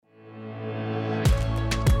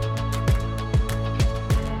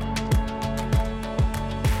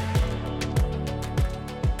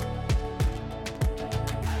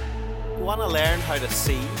how to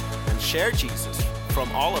see and share Jesus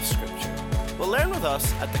from all of Scripture, well, learn with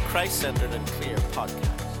us at the Christ-Centered and Clear podcast.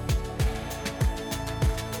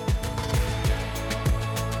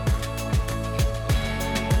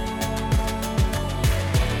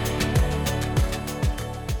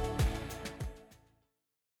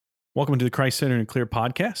 Welcome to the Christ-Centered and Clear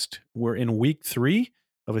podcast. We're in week 3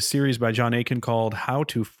 of a series by Jon Akin called How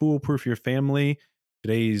to Foolproof Your Family.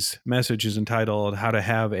 Today's message is entitled How to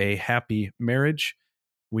Have a Happy Marriage.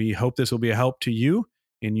 We hope this will be a help to you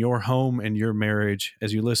in your home and your marriage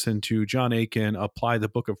as you listen to Jon Akin apply the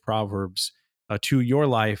book of Proverbs to your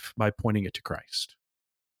life by pointing it to Christ.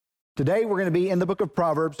 Today we're going to be in the book of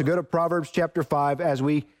Proverbs. So go to Proverbs chapter 5 as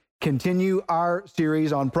we continue our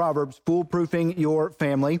series on Proverbs, Foolproofing Your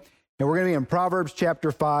Family. And we're going to be in Proverbs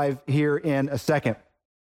chapter 5 here in a second.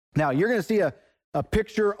 Now, you're going to see a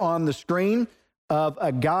picture on the screen of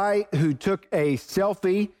a guy who took a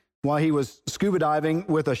selfie while he was scuba diving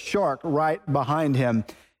with a shark right behind him.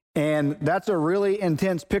 And that's a really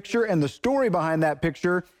intense picture. And the story behind that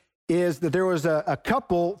picture is that there was a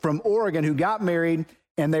couple from Oregon who got married,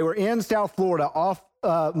 and they were in South Florida off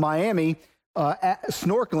Miami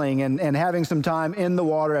snorkeling and having some time in the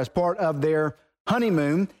water as part of their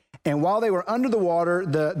honeymoon. And while they were under the water,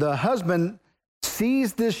 the husband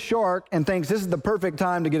sees this shark and thinks this is the perfect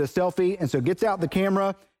time to get a selfie, and so gets out the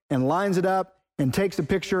camera and lines it up and takes a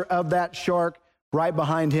picture of that shark right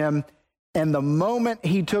behind him. And the moment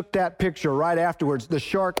he took that picture right afterwards, the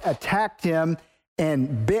shark attacked him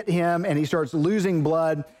and bit him, and he starts losing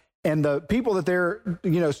blood. And the people that they're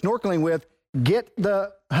snorkeling with get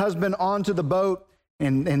the husband onto the boat,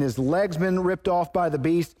 and his leg's been ripped off by the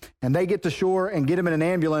beast, and they get to shore and get him in an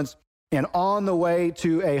ambulance. And on the way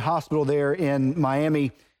to a hospital there in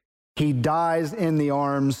Miami, he dies in the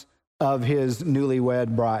arms of his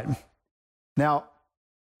newlywed bride. Now,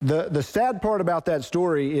 the sad part about that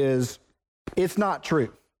story is it's not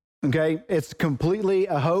true, okay? It's completely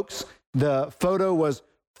a hoax. The photo was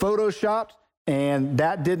photoshopped, and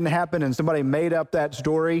that didn't happen, and somebody made up that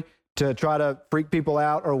story to try to freak people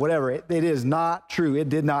out or whatever. It is not true. It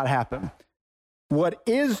did not happen. What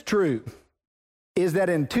is true is that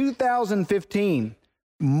in 2015,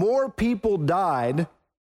 more people died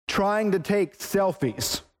trying to take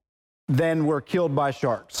selfies than were killed by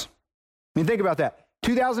sharks. I mean, think about that.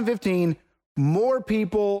 2015, more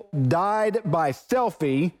people died by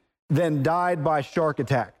selfie than died by shark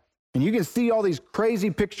attack. And you can see all these crazy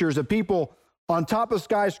pictures of people on top of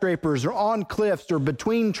skyscrapers or on cliffs or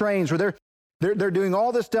between trains where they're doing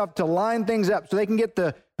all this stuff to line things up so they can get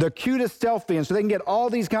the cutest selfie, and so they can get all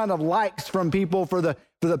these kind of likes from people for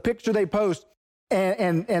the picture they post.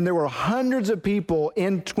 And there were hundreds of people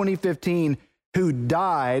in 2015 who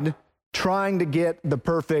died trying to get the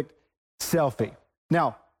perfect selfie.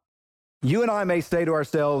 Now, you and I may say to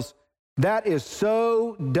ourselves, that is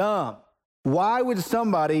so dumb. Why would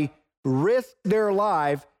somebody risk their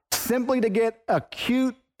life simply to get a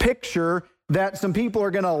cute picture that some people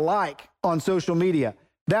are going to like on social media?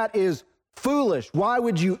 That is foolish. Why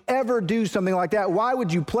would you ever do something like that? Why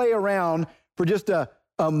would you play around for just a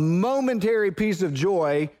momentary piece of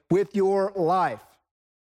joy with your life?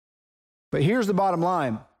 But here's the bottom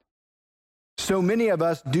line. So many of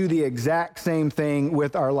us do the exact same thing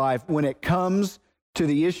with our life when it comes to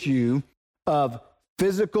the issue of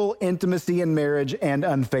physical intimacy in marriage and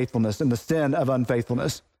unfaithfulness and the sin of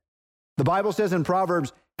unfaithfulness. The Bible says in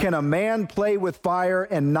Proverbs, can a man play with fire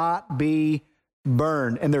and not be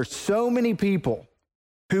burned? And there's so many people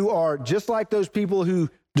who are just like those people who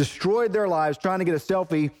destroyed their lives trying to get a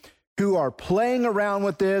selfie, who are playing around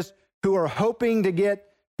with this, who are hoping to get,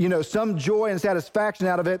 some joy and satisfaction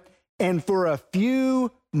out of it, and for a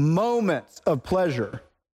few moments of pleasure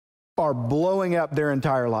are blowing up their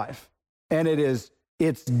entire life. And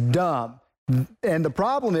it's dumb. And the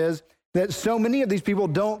problem is that so many of these people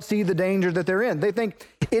don't see the danger that they're in. They think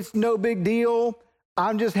it's no big deal.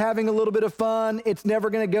 I'm just having a little bit of fun. It's never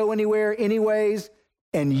going to go anywhere anyways.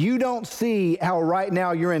 And you don't see how right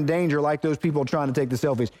now you're in danger like those people trying to take the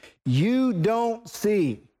selfies. You don't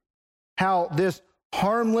see how this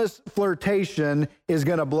harmless flirtation is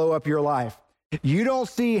going to blow up your life. You don't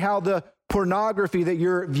see how the pornography that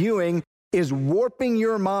you're viewing is warping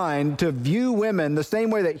your mind to view women the same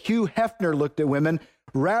way that Hugh Hefner looked at women,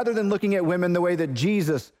 rather than looking at women the way that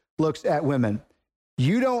Jesus looks at women.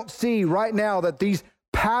 You don't see right now that these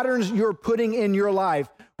patterns you're putting in your life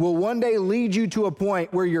will one day lead you to a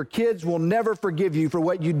point where your kids will never forgive you for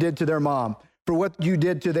what you did to their mom, for what you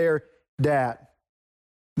did to their dad.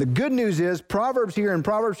 The good news is Proverbs here in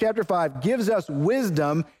Proverbs chapter 5 gives us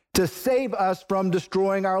wisdom to save us from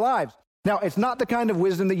destroying our lives. Now, it's not the kind of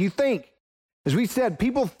wisdom that you think. As we said,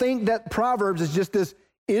 people think that Proverbs is just this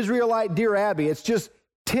Israelite Dear Abby. It's just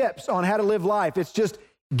tips on how to live life. It's just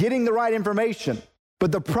getting the right information.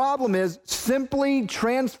 But the problem is simply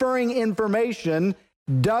transferring information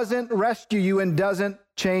doesn't rescue you and doesn't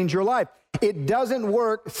change your life. It doesn't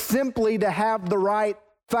work simply to have the right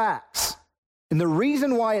facts. And the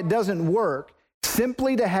reason why it doesn't work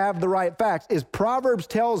simply to have the right facts is Proverbs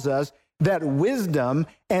tells us that wisdom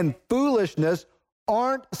and foolishness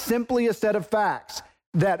aren't simply a set of facts,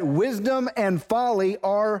 that wisdom and folly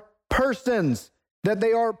are persons, that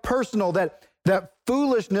they are personal, that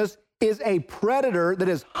foolishness is a predator that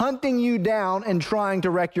is hunting you down and trying to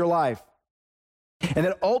wreck your life. And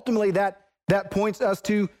that ultimately that points us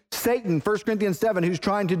to Satan, 1 Corinthians 7, who's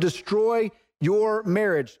trying to destroy your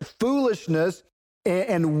marriage. Foolishness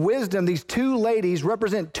and wisdom, these two ladies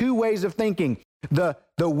represent two ways of thinking. The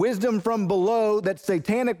wisdom from below, that's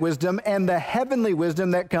satanic wisdom, and the heavenly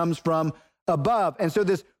wisdom that comes from above. And so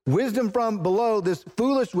this wisdom from below, this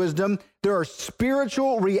foolish wisdom, there are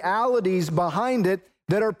spiritual realities behind it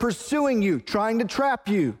that are pursuing you, trying to trap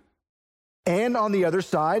you. And on the other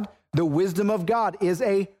side, the wisdom of God is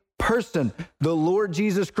a person, the Lord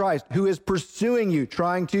Jesus Christ, who is pursuing you,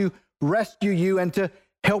 trying to rescue you and to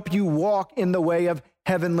help you walk in the way of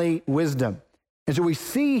heavenly wisdom. And so we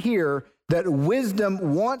see here that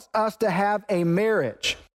wisdom wants us to have a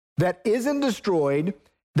marriage that isn't destroyed,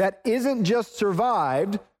 that isn't just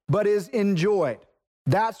survived, but is enjoyed.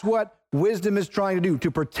 That's what wisdom is trying to do,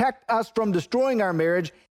 to protect us from destroying our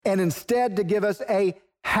marriage and instead to give us a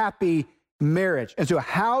happy marriage. And so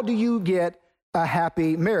how do you get a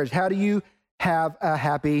happy marriage? How do you have a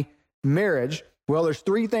happy marriage? Well, there's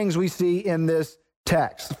three things we see in this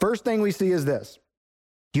text. The first thing we see is this.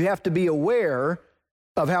 You have to be aware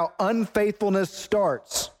of how unfaithfulness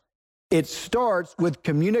starts. It starts with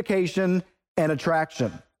communication and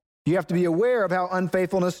attraction. You have to be aware of how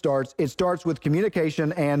unfaithfulness starts. It starts with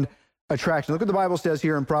communication and attraction. Look what the Bible says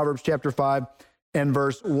here in Proverbs chapter 5 and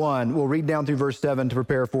verse 1. We'll read down through verse 7 to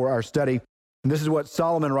prepare for our study. And this is what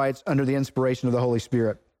Solomon writes under the inspiration of the Holy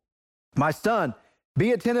Spirit. My son,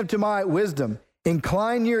 be attentive to my wisdom.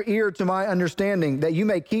 Incline your ear to my understanding, that you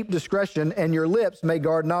may keep discretion and your lips may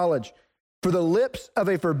guard knowledge. For the lips of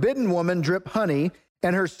a forbidden woman drip honey,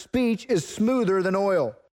 and her speech is smoother than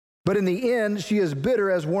oil. But in the end, she is bitter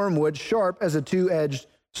as wormwood, sharp as a two-edged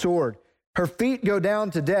sword. Her feet go down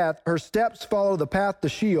to death. Her steps follow the path to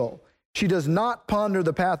Sheol. She does not ponder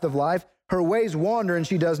the path of life. Her ways wander, and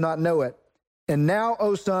she does not know it. And now,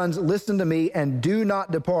 O sons, listen to me, and do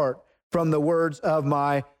not depart from the words of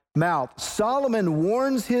my mouth. Solomon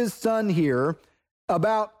warns his son here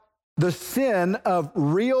about the sin of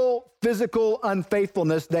real physical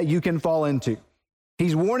unfaithfulness that you can fall into.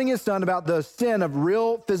 He's warning his son about the sin of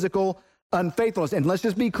real physical unfaithfulness. And let's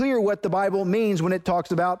just be clear what the Bible means when it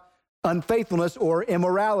talks about unfaithfulness or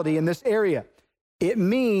immorality in this area. It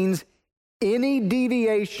means any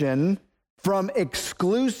deviation from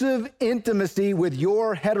exclusive intimacy with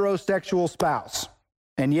your heterosexual spouse.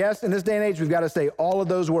 And yes, in this day and age, we've got to say all of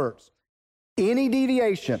those words. Any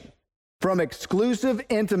deviation from exclusive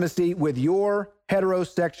intimacy with your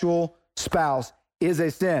heterosexual spouse is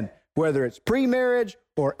a sin. Whether it's pre-marriage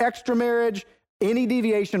or extra-marriage, any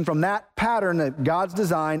deviation from that pattern that God's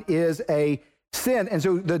design is a sin. And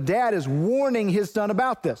so the dad is warning his son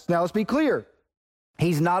about this. Now, let's be clear.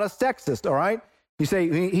 He's not a sexist, all right? You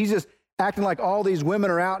say he's just acting like all these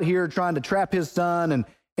women are out here trying to trap his son,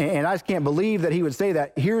 and I just can't believe that he would say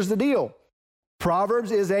that. Here's the deal.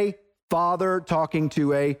 Proverbs is a father talking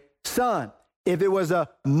to a son. If it was a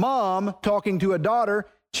mom talking to a daughter,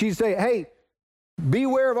 she'd say, hey,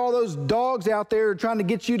 beware of all those dogs out there trying to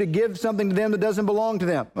get you to give something to them that doesn't belong to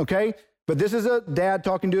them, okay? But this is a dad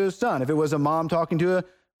talking to his son. If it was a mom talking to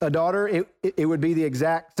a daughter, it would be the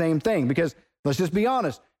exact same thing, because let's just be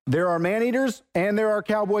honest. There are man-eaters and there are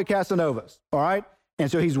cowboy Casanovas, all right? And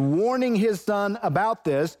so he's warning his son about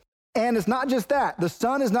this. And it's not just that. The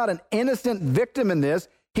son is not an innocent victim in this.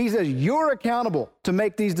 He says, you're accountable to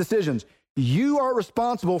make these decisions. You are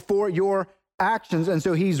responsible for your actions. And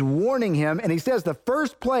so he's warning him. And he says the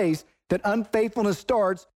first place that unfaithfulness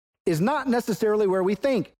starts is not necessarily where we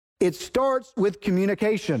think. It starts with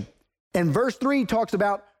communication. And verse 3 talks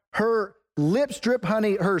about her lips drip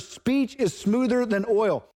honey. Her speech is smoother than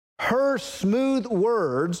oil. Her smooth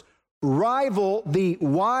words rival the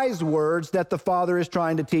wise words that the father is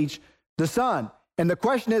trying to teach the son. And the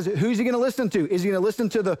question is, who's he going to listen to? Is he going to listen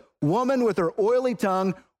to the woman with her oily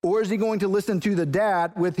tongue, or is he going to listen to the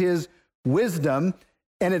dad with his wisdom?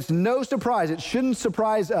 And it's no surprise, it shouldn't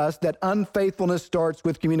surprise us that unfaithfulness starts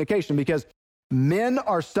with communication, because men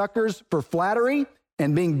are suckers for flattery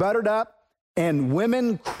and being buttered up, And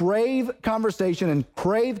women crave conversation and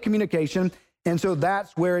crave communication. And so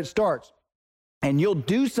that's where it starts. And you'll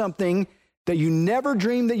do something that you never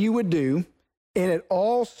dreamed that you would do. And it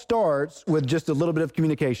all starts with just a little bit of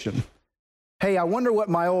communication. Hey, I wonder what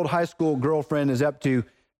my old high school girlfriend is up to.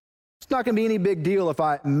 It's not going to be any big deal if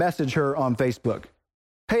I message her on Facebook.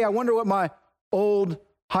 Hey, I wonder what my old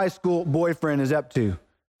high school boyfriend is up to.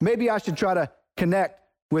 Maybe I should try to connect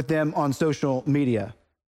with them on social media.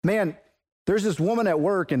 Man, there's this woman at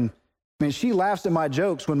work, and she laughs at my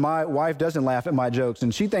jokes when my wife doesn't laugh at my jokes,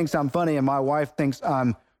 and she thinks I'm funny, and my wife thinks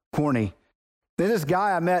I'm corny. There's this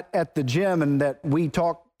guy I met at the gym, and that we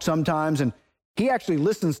talk sometimes, and he actually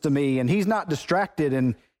listens to me, and he's not distracted,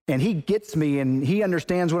 and he gets me, and he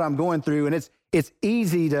understands what I'm going through, and it's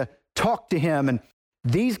easy to talk to him. And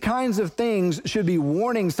these kinds of things should be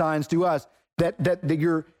warning signs to us that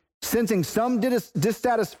you're sensing some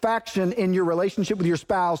dissatisfaction in your relationship with your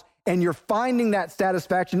spouse, and you're finding that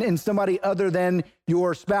satisfaction in somebody other than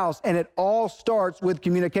your spouse. And it all starts with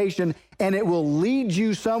communication, and it will lead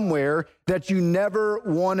you somewhere that you never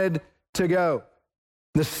wanted to go.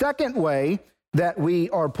 The second way that we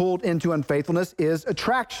are pulled into unfaithfulness is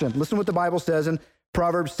attraction. Listen to what the Bible says in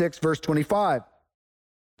Proverbs 6, verse 25.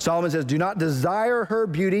 Solomon says, do not desire her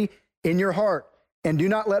beauty in your heart, and do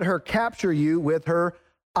not let her capture you with her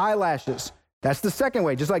eyelashes. That's the second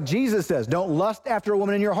way. Just like Jesus says, don't lust after a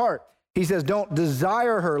woman in your heart. He says, don't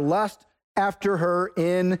desire her, lust after her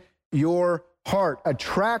in your heart.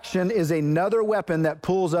 Attraction is another weapon that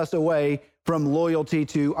pulls us away from loyalty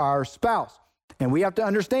to our spouse. And we have to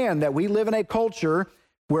understand that we live in a culture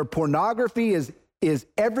where pornography is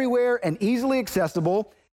everywhere and easily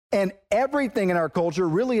accessible, and everything in our culture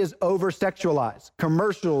really is over-sexualized.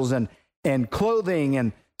 Commercials and clothing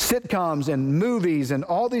and sitcoms and movies and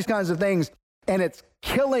all these kinds of things, and it's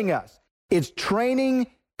killing us. It's training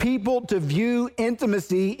people to view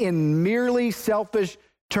intimacy in merely selfish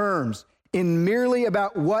terms, in merely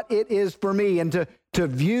about what it is for me, and to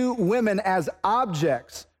view women as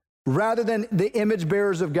objects rather than the image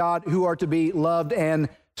bearers of God who are to be loved and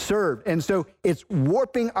served. And so it's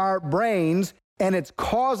warping our brains, and it's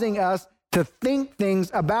causing us to think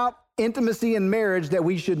things about intimacy and marriage that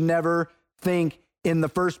we should never think in the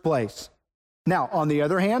first place. Now, on the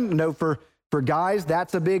other hand, for guys,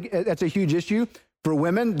 that's a huge issue. For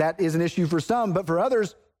women, that is an issue for some, but for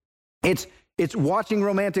others, it's watching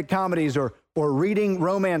romantic comedies or reading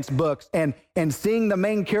romance books and seeing the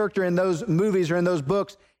main character in those movies or in those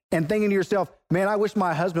books and thinking to yourself, man, I wish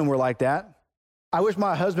my husband were like that. I wish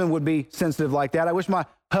my husband would be sensitive like that. I wish my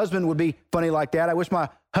husband would be funny like that. I wish my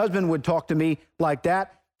husband would talk to me like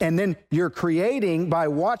that. And then you're creating, by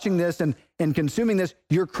watching this and consuming this,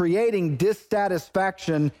 you're creating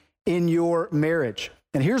dissatisfaction in your marriage.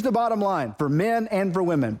 And here's the bottom line for men and for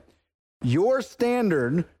women. Your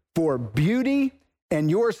standard for beauty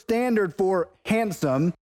and your standard for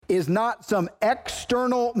handsome is not some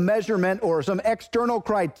external measurement or some external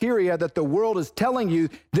criteria that the world is telling you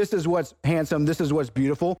this is what's handsome, this is what's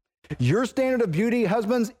beautiful. Your standard of beauty,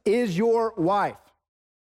 husbands, is your wife.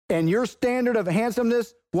 And your standard of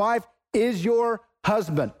handsomeness, wife, is your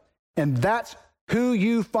husband. And that's who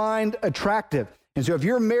you find attractive. And so if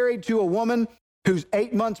you're married to a woman who's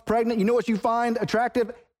 8 months pregnant, you know what you find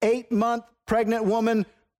attractive? 8-month pregnant woman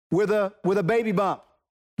with a baby bump.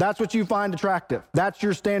 That's what you find attractive. That's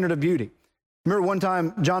your standard of beauty. Remember one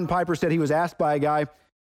time John Piper said he was asked by a guy,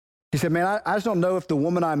 he said, man, I just don't know if the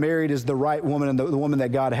woman I married is the right woman and the woman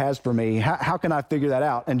that God has for me. How can I figure that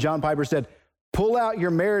out? And John Piper said, pull out your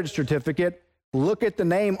marriage certificate, look at the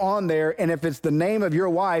name on there, and if it's the name of your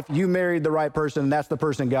wife, you married the right person, and that's the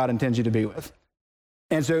person God intends you to be with.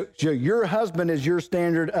 And so your husband is your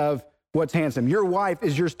standard of what's handsome. Your wife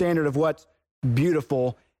is your standard of what's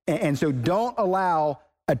beautiful. And so don't allow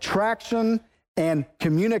attraction and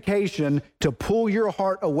communication to pull your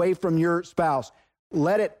heart away from your spouse.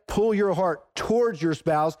 Let it pull your heart towards your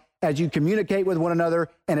spouse as you communicate with one another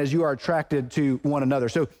and as you are attracted to one another.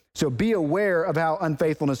 So be aware of how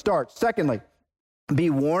unfaithfulness starts. Secondly, be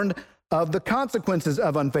warned of the consequences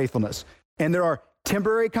of unfaithfulness. And there are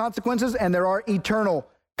temporary consequences and there are eternal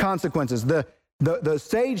consequences. The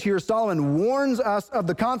sage here, Solomon, warns us of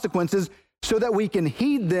the consequences so that we can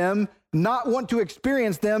heed them, not want to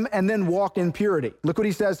experience them, and then walk in purity. Look what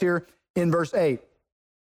he says here in verse 8.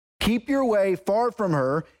 Keep your way far from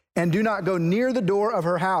her, and do not go near the door of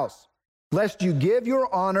her house, lest you give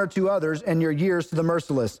your honor to others and your years to the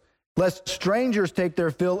merciless, lest strangers take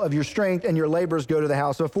their fill of your strength and your labors go to the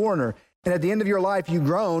house of a foreigner. And at the end of your life, you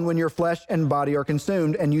groan when your flesh and body are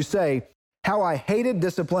consumed, and you say, how I hated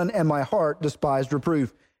discipline and my heart despised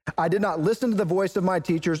reproof. I did not listen to the voice of my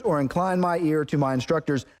teachers or incline my ear to my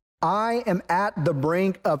instructors. I am at the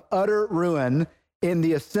brink of utter ruin in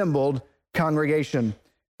the assembled congregation.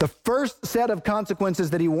 The first set of consequences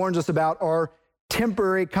that he warns us about are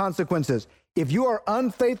temporary consequences. If you are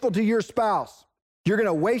unfaithful to your spouse, you're going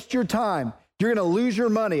to waste your time. You're going to lose your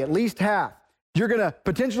money, at least half. You're going to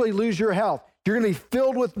potentially lose your health. You're going to be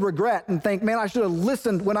filled with regret and think, man, I should have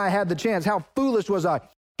listened when I had the chance. How foolish was I?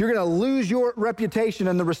 You're going to lose your reputation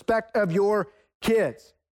and the respect of your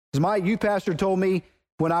kids. As my youth pastor told me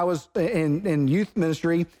when I was in youth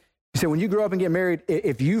ministry, he said, when you grow up and get married,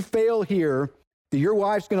 if you fail here, your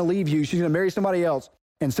wife's going to leave you. She's going to marry somebody else,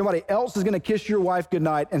 and somebody else is going to kiss your wife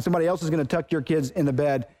goodnight, and somebody else is going to tuck your kids in the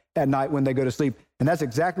bed at night when they go to sleep. And that's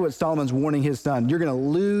exactly what Solomon's warning his son. You're going to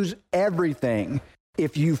lose everything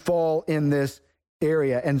if you fall in this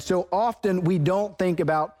area. And so often we don't think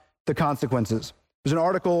about the consequences. There's an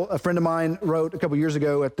article a friend of mine wrote a couple years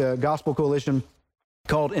ago at the Gospel Coalition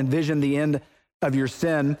called Envision the End of Your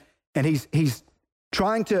Sin. And he's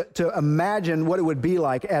trying to imagine what it would be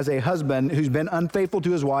like as a husband who's been unfaithful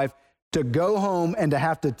to his wife to go home and to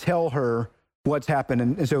have to tell her what's happened.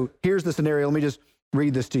 And so here's the scenario. Let me just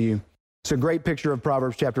read this to you. It's a great picture of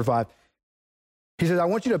Proverbs chapter 5. He says, I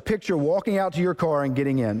want you to picture walking out to your car and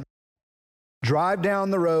getting in. Drive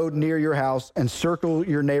down the road near your house and circle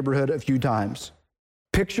your neighborhood a few times.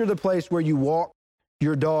 Picture the place where you walk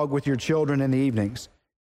your dog with your children in the evenings.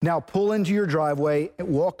 Now pull into your driveway and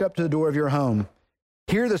walk up to the door of your home.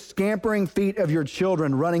 Hear the scampering feet of your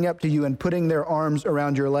children running up to you and putting their arms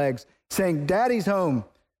around your legs, saying, Daddy's home.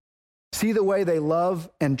 See the way they love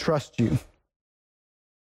and trust you.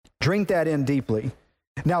 Drink that in deeply.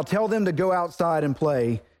 Now tell them to go outside and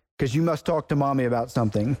play because you must talk to mommy about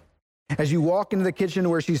something. As you walk into the kitchen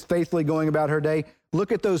where she's faithfully going about her day,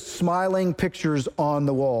 look at those smiling pictures on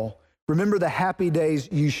the wall. Remember the happy days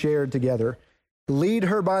you shared together. Lead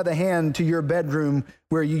her by the hand to your bedroom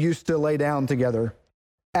where you used to lay down together.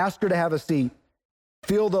 Ask her to have a seat.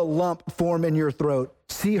 Feel the lump form in your throat.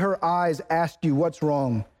 See her eyes ask you what's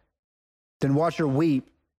wrong. Then watch her weep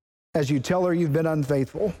as you tell her you've been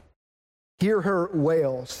unfaithful. Hear her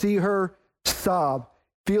wail. See her sob.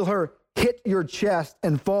 Feel her hit your chest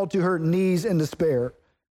and fall to her knees in despair.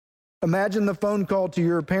 Imagine the phone call to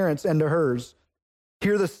your parents and to hers.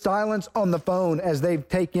 Hear the silence on the phone as they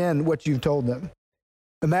take in what you've told them.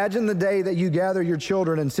 Imagine the day that you gather your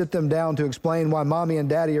children and sit them down to explain why mommy and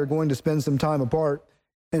daddy are going to spend some time apart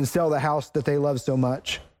and sell the house that they love so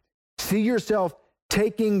much. See yourself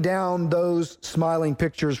taking down those smiling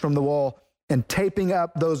pictures from the wall and taping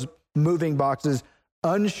up those moving boxes,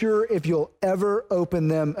 unsure if you'll ever open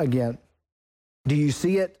them again. Do you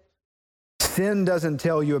see it? Sin doesn't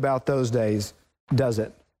tell you about those days, does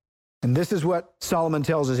it? And this is what Solomon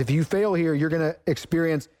tells us. If you fail here, you're going to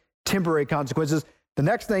experience temporary consequences. The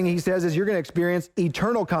next thing he says is you're going to experience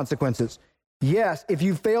eternal consequences. Yes, if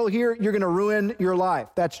you fail here, you're going to ruin your life.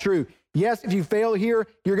 That's true. Yes, if you fail here,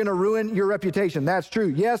 you're going to ruin your reputation. That's true.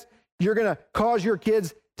 Yes, you're going to cause your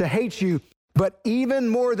kids to hate you. But even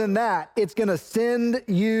more than that, it's going to send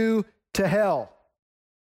you to hell.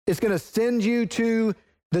 It's going to send you to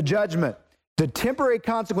the judgment. The temporary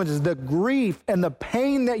consequences, the grief and the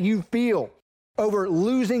pain that you feel over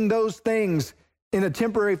losing those things in a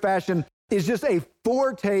temporary fashion is just a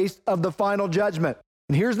foretaste of the final judgment.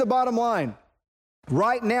 And here's the bottom line.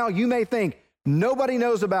 Right now, you may think, nobody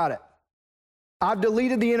knows about it. I've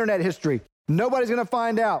deleted the internet history. Nobody's going to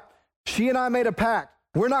find out. She and I made a pact.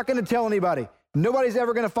 We're not going to tell anybody. Nobody's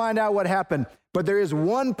ever going to find out what happened. But there is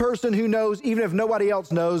one person who knows, even if nobody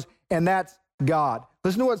else knows, and that's God.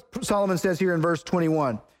 Listen to what Solomon says here in verse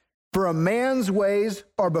 21. For a man's ways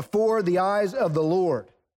are before the eyes of the Lord,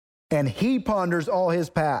 and he ponders all his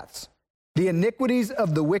paths. The iniquities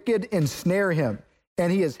of the wicked ensnare him,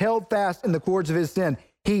 and he is held fast in the cords of his sin.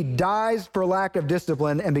 He dies for lack of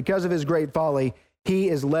discipline, and because of his great folly, he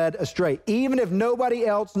is led astray. Even if nobody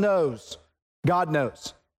else knows, God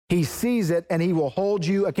knows. He sees it, and he will hold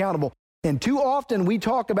you accountable. And too often we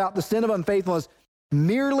talk about the sin of unfaithfulness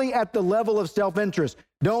merely at the level of self-interest.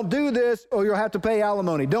 Don't do this or you'll have to pay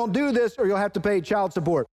alimony. Don't do this or you'll have to pay child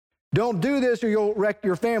support. Don't do this or you'll wreck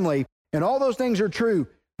your family. And all those things are true,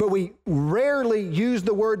 but we rarely use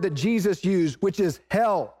the word that Jesus used, which is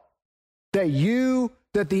hell.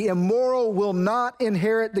 That the immoral will not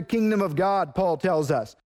inherit the kingdom of God, Paul tells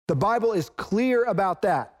us. The Bible is clear about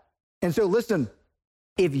that. And so listen,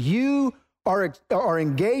 if you are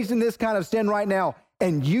engaged in this kind of sin right now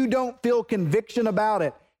and you don't feel conviction about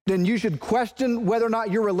it, then you should question whether or not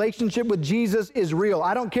your relationship with Jesus is real.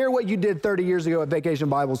 I don't care what you did 30 years ago at Vacation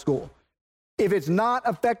Bible School. If it's not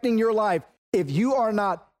affecting your life, if you are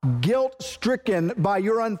not guilt-stricken by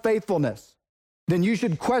your unfaithfulness, then you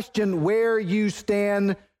should question where you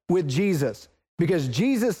stand with Jesus. Because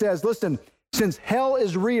Jesus says, listen, since hell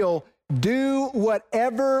is real, do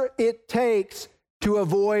whatever it takes to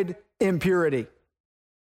avoid impurity.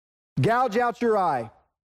 Gouge out your eye,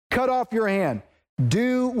 cut off your hand,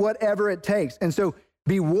 do whatever it takes. And so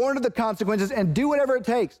be warned of the consequences and do whatever it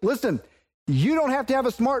takes. Listen, you don't have to have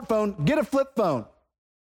a smartphone, get a flip phone.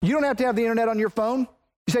 You don't have to have the internet on your phone.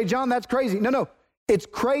 You say, John, that's crazy. No, it's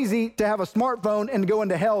crazy to have a smartphone and go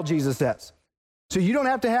into hell, Jesus says. So you don't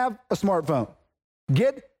have to have a smartphone.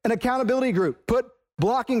 Get an accountability group. Put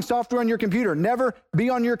blocking software on your computer. Never be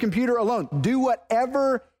on your computer alone. Do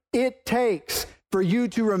whatever it takes for you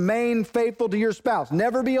to remain faithful to your spouse.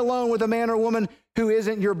 Never be alone with a man or woman who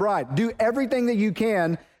isn't your bride. Do everything that you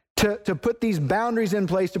can to put these boundaries in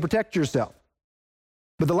place to protect yourself.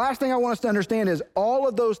 But the last thing I want us to understand is all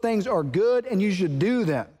of those things are good and you should do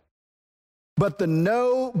them. But the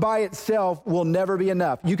no by itself will never be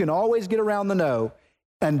enough. You can always get around the no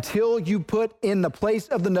until you put in the place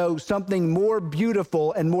of the no something more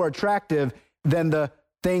beautiful and more attractive than the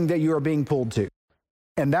thing that you are being pulled to.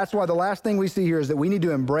 And that's why the last thing we see here is that we need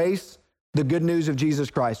to embrace the good news of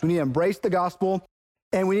Jesus Christ. We need to embrace the gospel,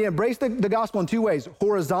 and we need to embrace the gospel in two ways,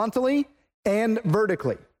 horizontally and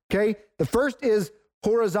vertically, okay? The first is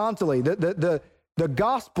horizontally. The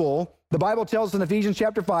gospel, the Bible tells us in Ephesians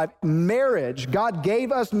chapter 5, marriage, God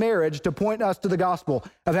gave us marriage to point us to the gospel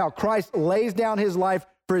of how Christ lays down his life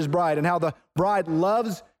for his bride and how the bride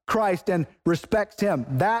loves Christ and respects him.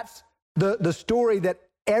 That's the story that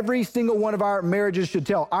every single one of our marriages should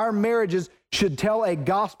tell. Our marriages should tell a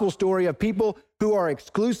gospel story of people who are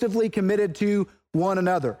exclusively committed to one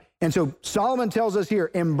another. And so Solomon tells us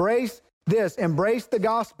here, embrace this, embrace the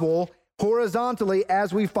gospel horizontally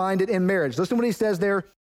as we find it in marriage. Listen to what he says there,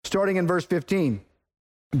 starting in verse 15.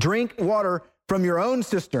 Drink water from your own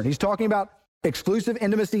cistern. He's talking about exclusive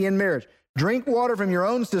intimacy in marriage. Drink water from your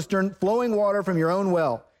own cistern, flowing water from your own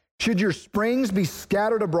well. Should your springs be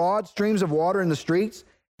scattered abroad, streams of water in the streets?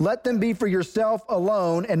 Let them be for yourself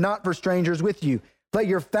alone and not for strangers with you. Let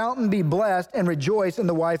your fountain be blessed and rejoice in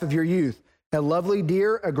the wife of your youth. A lovely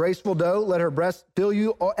deer, a graceful doe, let her breast fill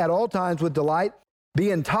you at all times with delight. Be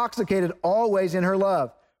intoxicated always in her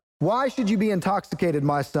love. Why should you be intoxicated,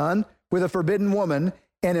 my son, with a forbidden woman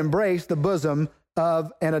and embrace the bosom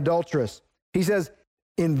of an adulteress? He says,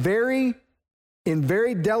 in very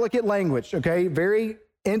delicate language, okay, very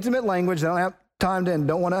intimate language, I don't have time to and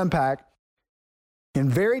don't want to unpack. In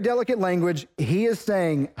very delicate language, he is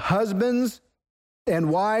saying, husbands and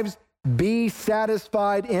wives, be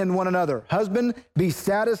satisfied in one another. Husband, be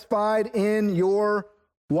satisfied in your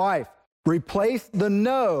wife. Replace the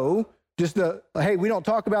no, hey, we don't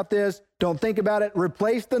talk about this, don't think about it.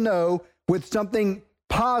 Replace the no with something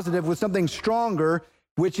positive, with something stronger,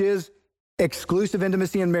 which is exclusive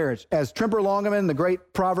intimacy in marriage. As Trimper Longman, the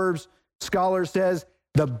great Proverbs scholar, says,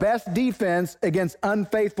 the best defense against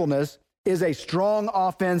unfaithfulness is a strong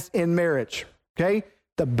offense in marriage, okay?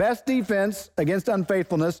 The best defense against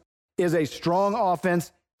unfaithfulness is a strong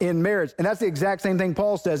offense in marriage. And that's the exact same thing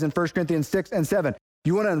Paul says in 1 Corinthians 6 and 7.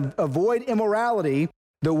 You want to avoid immorality.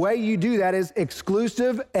 The way you do that is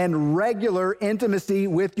exclusive and regular intimacy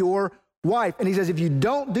with your wife. And he says, if you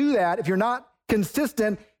don't do that, if you're not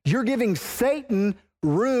consistent, you're giving Satan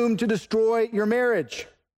room to destroy your marriage.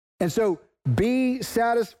 And so be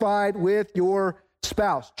satisfied with your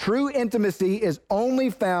spouse. True intimacy is only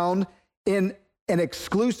found in an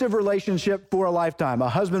exclusive relationship for a lifetime, a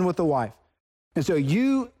husband with a wife. And so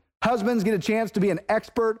you husbands get a chance to be an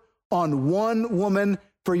expert on one woman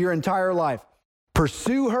for your entire life.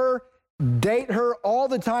 Pursue her, date her all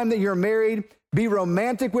the time that you're married, be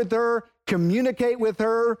romantic with her, communicate with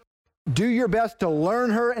her, do your best to learn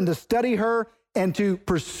her and to study her and to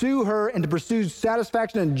pursue her and to pursue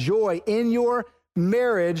satisfaction and joy in your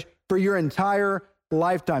marriage for your entire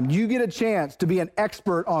lifetime. You get a chance to be an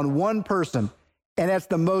expert on one person, and that's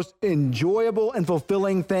the most enjoyable and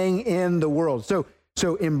fulfilling thing in the world.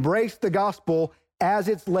 So embrace the gospel as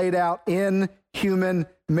it's laid out in human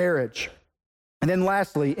marriage. And then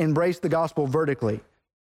lastly, embrace the gospel vertically.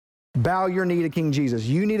 Bow your knee to King Jesus.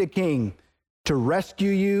 You need a king to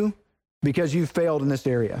rescue you because you failed in this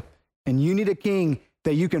area. And you need a king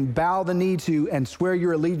that you can bow the knee to and swear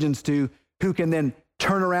your allegiance to, who can then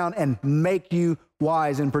turn around and make you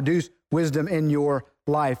wise and produce wisdom in your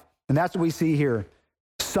life. And that's what we see here.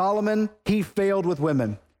 Solomon, he failed with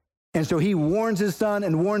women. And so he warns his son,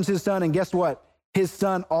 and guess what? His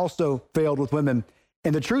son also failed with women.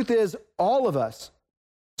 And the truth is, all of us,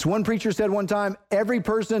 as one preacher said one time, every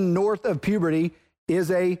person north of puberty is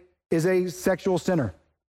a sexual sinner.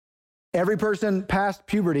 Every person past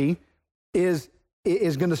puberty is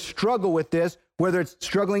going to struggle with this, whether it's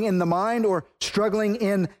struggling in the mind or struggling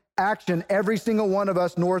in action. Every single one of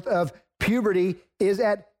us north of puberty is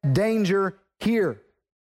at danger here.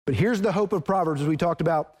 But here's the hope of Proverbs, as we talked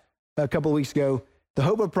about a couple of weeks ago. The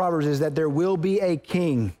hope of Proverbs is that there will be a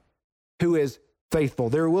king who is faithful.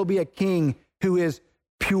 There will be a king who is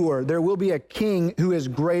pure. There will be a king who is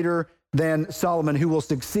greater than Solomon, who will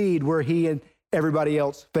succeed where he and everybody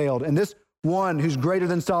else failed. And this one who's greater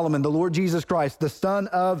than Solomon, the Lord Jesus Christ, the son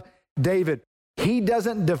of David, he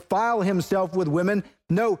doesn't defile himself with women.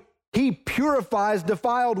 No, he purifies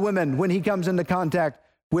defiled women when he comes into contact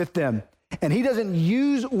with them. And he doesn't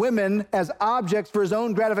use women as objects for his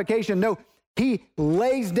own gratification. No, he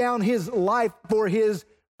lays down his life for his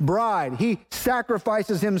bride. He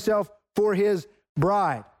sacrifices himself for his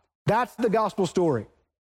bride. That's the gospel story.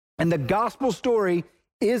 And the gospel story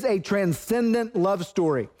is a transcendent love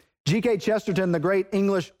story. G.K. Chesterton, the great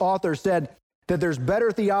English author, said that there's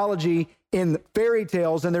better theology in fairy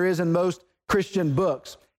tales than there is in most Christian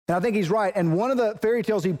books. And I think he's right. And one of the fairy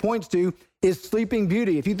tales he points to is Sleeping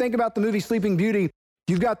Beauty. If you think about the movie Sleeping Beauty,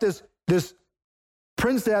 you've got this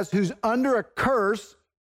princess who's under a curse,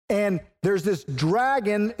 and there's this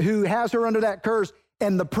dragon who has her under that curse,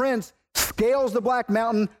 and the prince scales the Black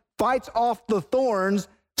Mountain, fights off the thorns,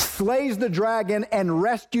 slays the dragon, and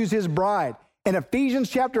rescues his bride. And Ephesians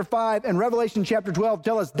chapter 5 and Revelation chapter 12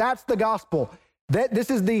 tell us that's the gospel. That this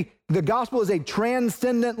is the gospel is a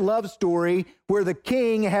transcendent love story where the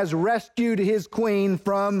king has rescued his queen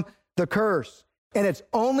from the curse. And it's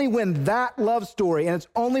only when that love story, and it's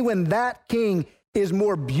only when that king is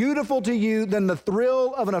more beautiful to you than the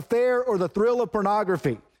thrill of an affair or the thrill of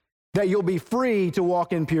pornography, that you'll be free to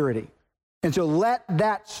walk in purity. And so let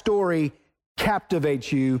that story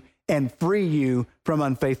captivate you and free you from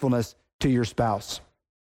unfaithfulness to your spouse.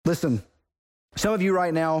 Listen, some of you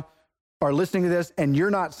right now are listening to this and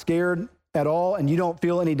you're not scared at all and you don't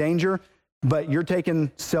feel any danger, but you're taking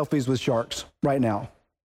selfies with sharks right now.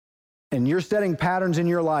 And you're setting patterns in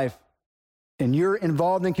your life and you're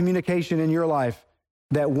involved in communication in your life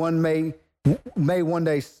that one may one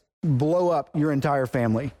day blow up your entire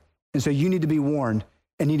family. And so you need to be warned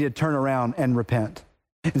and you need to turn around and repent.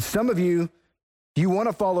 And some of you want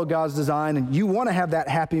to follow God's design and you want to have that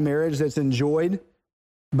happy marriage that's enjoyed,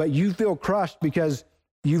 but you feel crushed because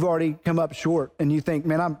you've already come up short and you think,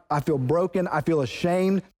 man, I feel broken. I feel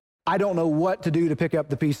ashamed. I don't know what to do to pick up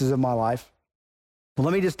the pieces of my life. Well,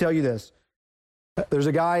 let me just tell you this. There's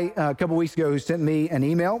a guy a couple weeks ago who sent me an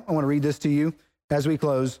email. I want to read this to you as we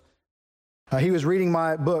close. He was reading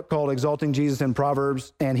my book called Exalting Jesus in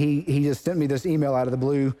Proverbs, and he just sent me this email out of the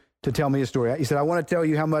blue to tell me a story. He said, I want to tell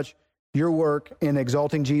you how much your work in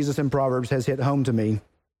exalting Jesus in Proverbs has hit home to me.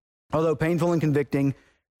 Although painful and convicting,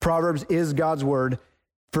 Proverbs is God's word.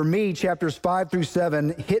 For me, chapters 5 through 7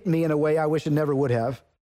 hit me in a way I wish it never would have.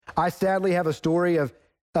 I sadly have a story of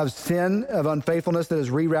sin, of unfaithfulness that has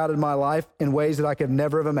rerouted my life in ways that I could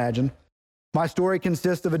never have imagined. My story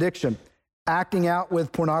consists of addiction. Acting out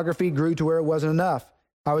with pornography grew to where it wasn't enough.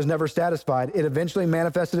 I was never satisfied. It eventually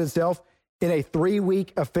manifested itself in a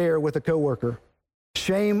 3-week affair with a coworker.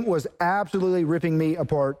 Shame was absolutely ripping me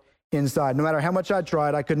apart inside. No matter how much I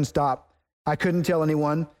tried, I couldn't stop. I couldn't tell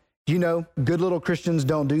anyone. You know, good little Christians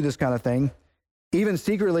don't do this kind of thing. Even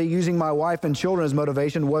secretly using my wife and children as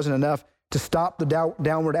motivation wasn't enough to stop the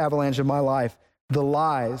downward avalanche of my life. The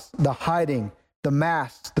lies, the hiding, the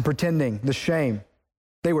masks, the pretending, the shame.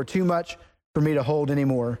 They were too much for me to hold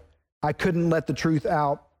anymore. I couldn't let the truth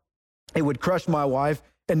out. It would crush my wife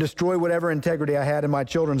and destroy whatever integrity I had in my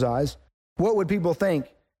children's eyes. What would people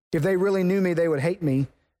think? If they really knew me, they would hate me.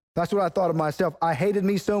 That's what I thought of myself. I hated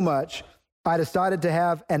me so much, I decided to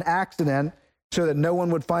have an accident so that no one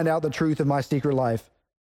would find out the truth of my secret life.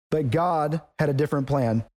 But God had a different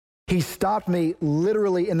plan. He stopped me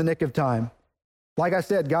literally in the nick of time. Like I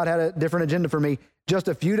said, God had a different agenda for me. Just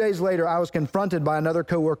a few days later, I was confronted by another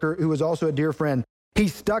coworker who was also a dear friend. He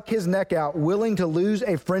stuck his neck out, willing to lose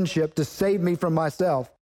a friendship to save me from myself.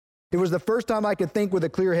 It was the first time I could think with a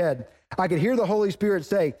clear head. I could hear the Holy Spirit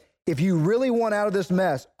say, if you really want out of this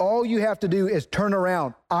mess, all you have to do is turn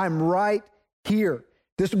around. I'm right here.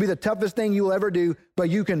 This will be the toughest thing you'll ever do, but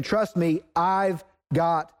you can trust me. I've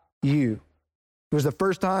got you. It was the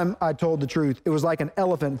first time I told the truth. It was like an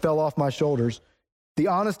elephant fell off my shoulders. The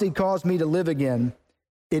honesty caused me to live again.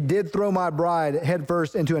 It did throw my bride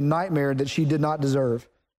headfirst into a nightmare that she did not deserve.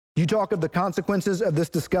 You talk of the consequences of this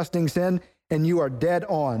disgusting sin, and you are dead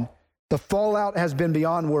on. The fallout has been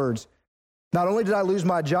beyond words. Not only did I lose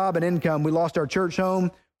my job and income, we lost our church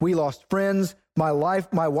home, We lost friends. My wife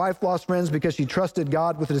lost friends because she trusted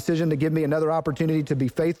God with the decision to give me another opportunity to be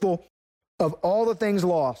faithful. Of all the things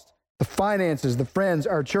lost, the finances, the friends,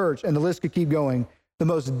 our church, and the list could keep going, the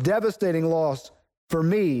most devastating loss for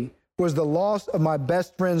me was the loss of my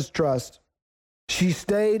best friend's trust. She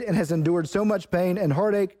stayed and has endured so much pain and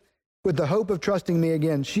heartache with the hope of trusting me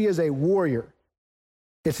again. She is a warrior.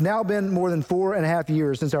 It's now been more than 4.5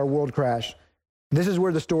 years since our world crashed. This is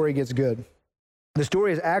where the story gets good. The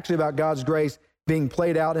story is actually about God's grace being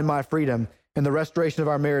played out in my freedom and the restoration of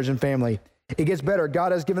our marriage and family. It gets better.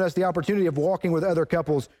 God has given us the opportunity of walking with other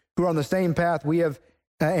couples who are on the same path we have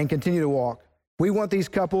and continue to walk. We want these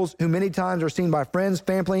couples who many times are seen by friends,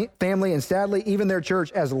 family, and sadly, even their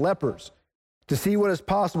church as lepers, to see what is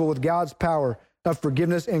possible with God's power of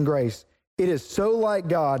forgiveness and grace. It is so like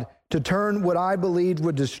God to turn what I believed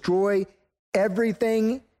would destroy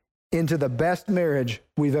everything into the best marriage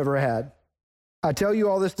we've ever had. I tell you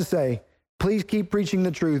all this to say, please keep preaching the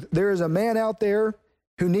truth. There is a man out there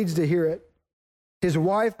who needs to hear it. His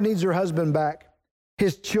wife needs her husband back.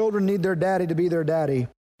 His children need their daddy to be their daddy.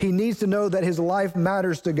 He needs to know that his life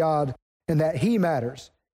matters to God and that he matters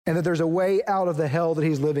and that there's a way out of the hell that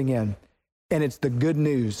he's living in. And it's the good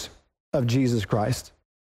news of Jesus Christ.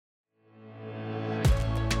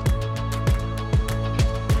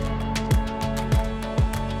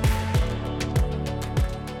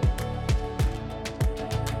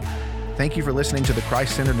 Thank you for listening to the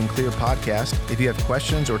Christ-Centered and Clear podcast. If you have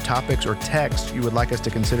questions or topics or texts you would like us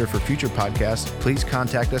to consider for future podcasts, please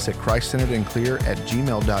contact us at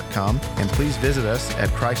christcenteredandclear@gmail.com, and please visit us at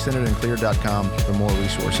christcenteredandclear.com for more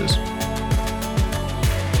resources.